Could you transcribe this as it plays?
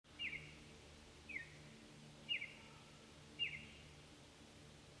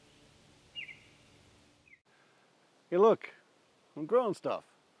Hey look, I'm growing stuff,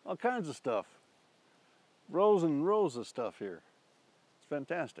 all kinds of stuff. Rows and rows of stuff here. It's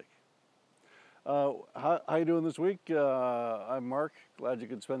fantastic. How you doing this week? I'm Mark. Glad you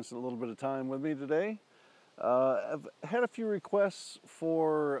could spend a little bit of time with me today. I've had a few requests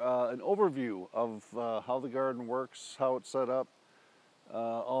for an overview of how the garden works, how it's set up,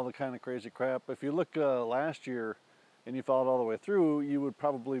 all the kind of crazy crap. If you look last year and you followed all the way through, you would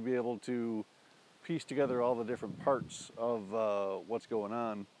probably be able to piece together all the different parts of what's going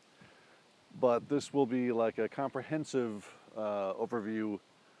on. But this will be like a comprehensive overview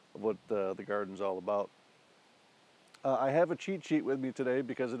of what the garden's all about. I have a cheat sheet with me today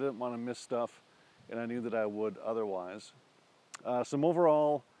because I didn't want to miss stuff, and I knew that I would otherwise. Some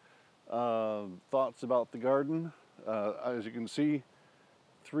overall thoughts about the garden. As you can see,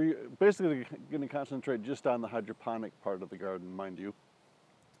 basically going to concentrate just on the hydroponic part of the garden, mind you.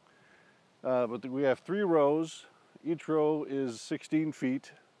 But we have 3 rows. Each row is 16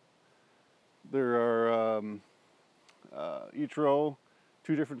 feet. There are each row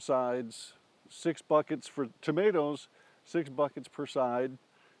 2 different sides, 6 buckets for tomatoes, 6 buckets per side.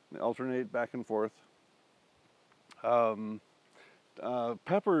 They alternate back and forth.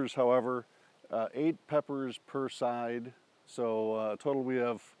 Peppers, however, 8 peppers per side. So total we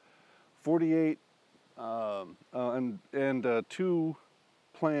have 48 and 2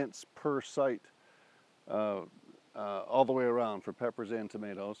 plants per site all the way around for peppers and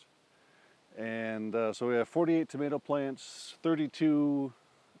tomatoes. And so we have 48 tomato plants, 32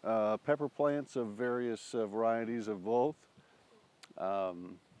 pepper plants of various varieties of both.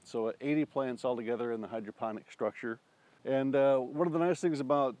 So 80 plants altogether in the hydroponic structure. And one of the nice things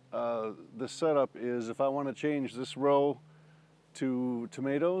about this setup is if I want to change this row to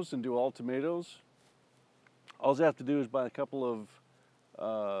tomatoes and do all tomatoes, all I have to do is buy a couple of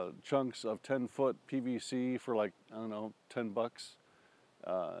chunks of 10-foot PVC for like, I don't know, 10 bucks.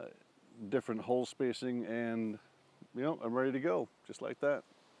 Different hole spacing, and you know, I'm ready to go just like that.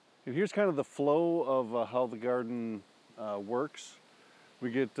 And here's kind of the flow of how the garden works.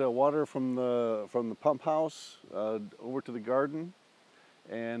 We get water from the pump house over to the garden,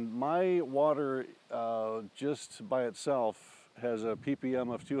 and my water just by itself has a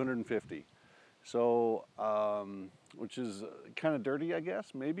ppm of 250, so which is kind of dirty, I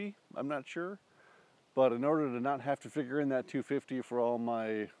guess, maybe, I'm not sure. But in order to not have to figure in that 250 for all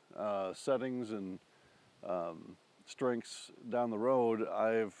my settings and strengths down the road,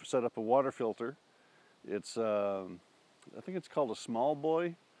 I've set up a water filter. It's, I think it's called a small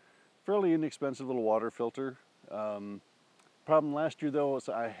boy. Fairly inexpensive little water filter. Problem last year though was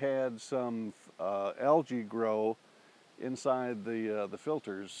I had some algae grow inside the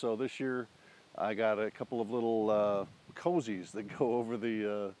filters. So this year I got a couple of little cozies that go over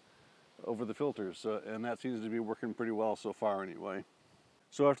the filters, and that seems to be working pretty well so far anyway.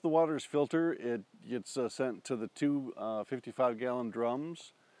 So after the water is filtered, it gets sent to the 2 55-gallon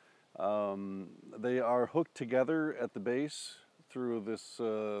drums. They are hooked together at the base through this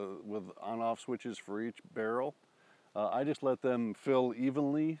with on-off switches for each barrel. I just let them fill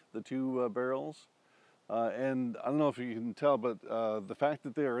evenly, the 2 barrels. And I don't know if you can tell, but the fact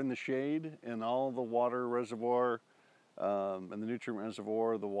that they are in the shade and all the water reservoir and the nutrient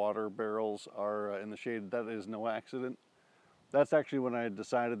reservoir, the water barrels are in the shade, that is no accident. That's actually when I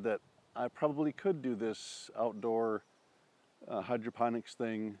decided that I probably could do this outdoor hydroponics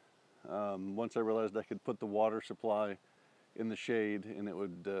thing once I realized I could put the water supply in the shade and it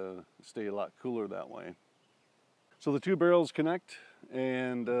would stay a lot cooler that way. So the 2 barrels connect,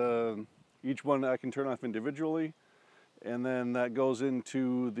 and each one I can turn off individually, and then that goes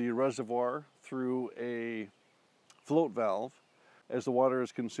into the reservoir through a float valve. As the water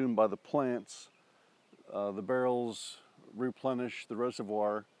is consumed by the plants, the barrels replenish the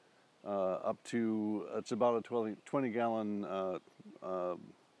reservoir up to, it's about a 20-gallon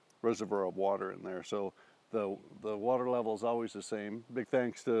reservoir of water in there. So the water level is always the same. Big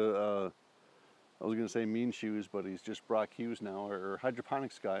thanks to, I was going to say Mean Shoes, but he's just Brock Hughes now, or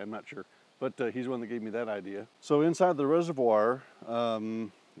hydroponics guy, I'm not sure. But he's the one that gave me that idea. So inside the reservoir,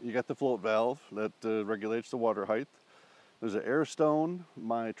 you got the float valve that regulates the water height. There's an air stone,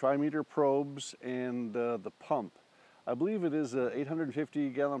 my trimeter probes, and the pump. I believe it is a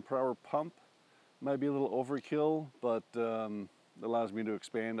 850-gallon-per-hour pump. Might be a little overkill, but it allows me to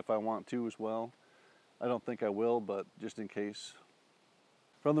expand if I want to as well. I don't think I will, but just in case.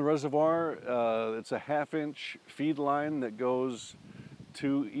 From the reservoir, it's a 1/2-inch feed line that goes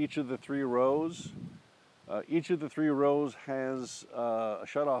to each of the 3 rows. Each of the 3 rows has a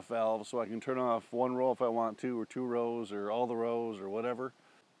shutoff valve, so I can turn off 1 row if I want to, or 2 rows, or all the rows, or whatever.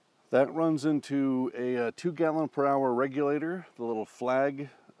 That runs into a 2 gallon per hour regulator, the little flag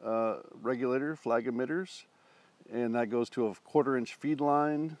regulator, flag emitters, and that goes to a 1/4 inch feed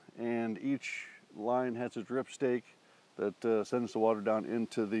line, and each line has a drip stake that sends the water down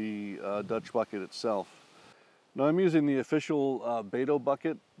into the Dutch bucket itself. Now I'm using the official Beto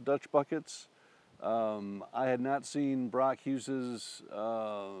bucket, Dutch buckets. I had not seen Brock Hughes's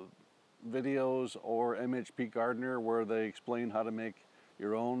videos or MHP Gardener where they explain how to make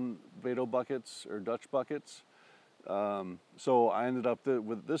your own Beto buckets or Dutch buckets. So I ended up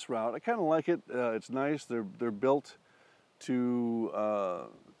with this route. I kind of like it. It's nice. They're built to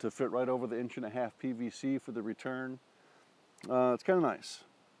fit right over the 1.5 inch PVC for the return. It's kind of nice.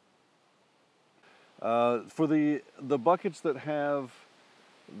 For the buckets that have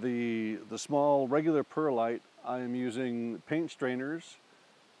the small regular perlite, I am using paint strainers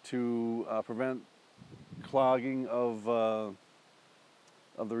to prevent clogging of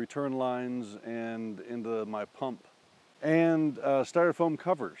the return lines and into my pump. And styrofoam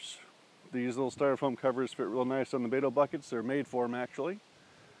covers. These little styrofoam covers fit real nice on the Beto buckets. They're made for them actually.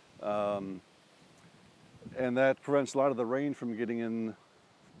 And that prevents a lot of the rain from getting in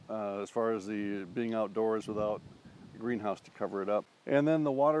as far as the being outdoors without a greenhouse to cover it up. And then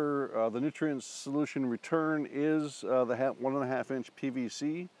the water, the nutrient solution return is the 1.5 inch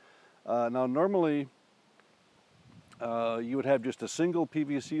PVC. Now normally you would have just a single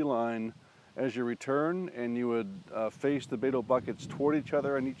PVC line as your return, and you would face the Beto buckets toward each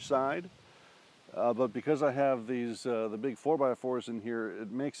other on each side. But because I have these the big 4x4s in here,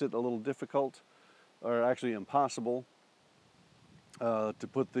 it makes it a little difficult, or actually impossible, to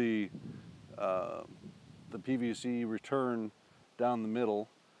put the PVC return down the middle.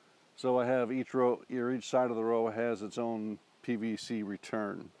 So I have each row, or each side of the row has its own PVC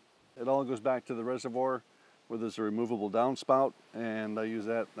return. It all goes back to the reservoir where there's a removable downspout, and I use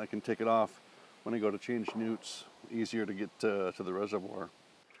that. I can take it off when I go to change newts. Easier to get to the reservoir.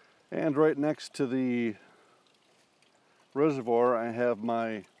 And right next to the reservoir, I have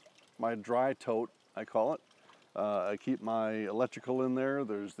my dry tote, I call it. I keep my electrical in there.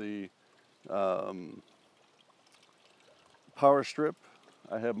 There's the power strip.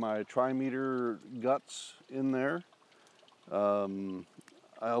 I have my trimeter guts in there.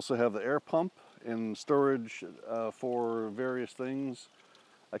 I also have the air pump and storage for various things.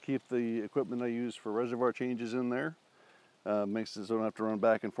 I keep the equipment I use for reservoir changes in there. Makes it so I don't have to run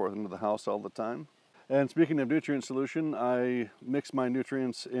back and forth into the house all the time. And speaking of nutrient solution, I mix my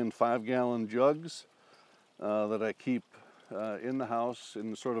nutrients in 5 gallon jugs that I keep in the house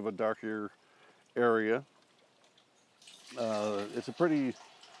in sort of a darker area. It's a pretty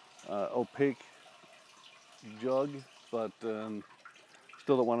opaque jug, but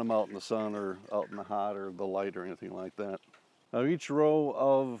still don't want them out in the sun or out in the hot or the light or anything like that. Now each row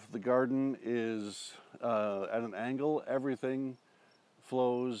of the garden is at an angle. Everything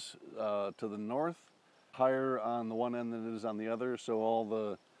flows to the north, higher on the one end than it is on the other, so all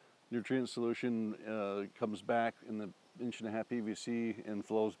the nutrient solution comes back in the 1.5 inch PVC and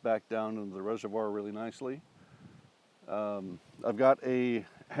flows back down into the reservoir really nicely. I've got a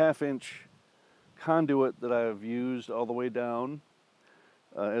 1/2 inch conduit that I've used all the way down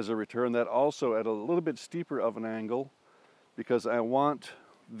as a return, that also at a little bit steeper of an angle, because I want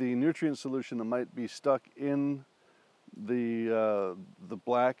the nutrient solution that might be stuck in the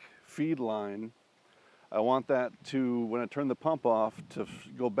black feed line. I want that to, when I turn the pump off, to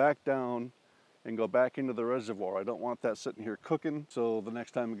go back down and go back into the reservoir. I don't want that sitting here cooking, so the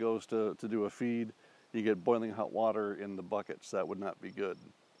next time it goes to do a feed, you get boiling hot water in the buckets. That would not be good.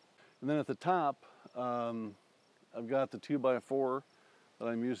 And then at the top, I've got the 2x4 that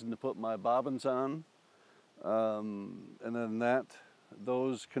I'm using to put my bobbins on. And then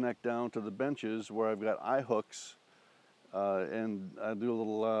those connect down to the benches where I've got eye hooks, and I do a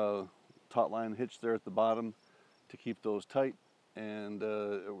little taut line hitch there at the bottom to keep those tight, and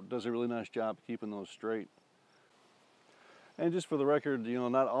it does a really nice job keeping those straight. And just for the record, you know,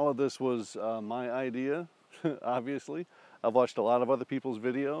 not all of this was my idea, obviously. I've watched a lot of other people's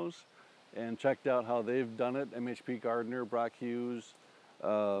videos and checked out how they've done it. MHP Gardener, Brock Hughes,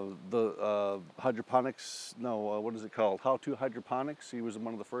 the hydroponics, no, what is it called? How to Hydroponics. He was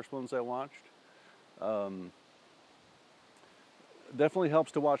one of the first ones I watched. Definitely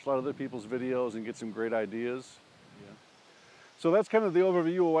helps to watch a lot of other people's videos and get some great ideas. Yeah. So that's kind of the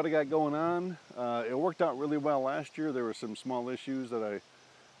overview of what I got going on. It worked out really well last year. There were some small issues that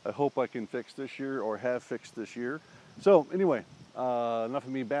I hope I can fix this year, or have fixed this year. So anyway, enough of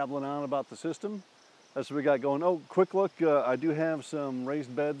me babbling on about the system. That's what we got going. Oh, quick look, I do have some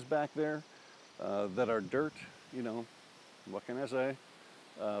raised beds back there that are dirt, you know, what can I say?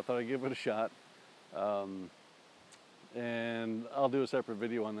 Thought I'd give it a shot. And I'll do a separate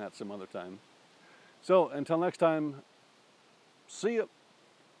video on that some other time. So until next time, see ya.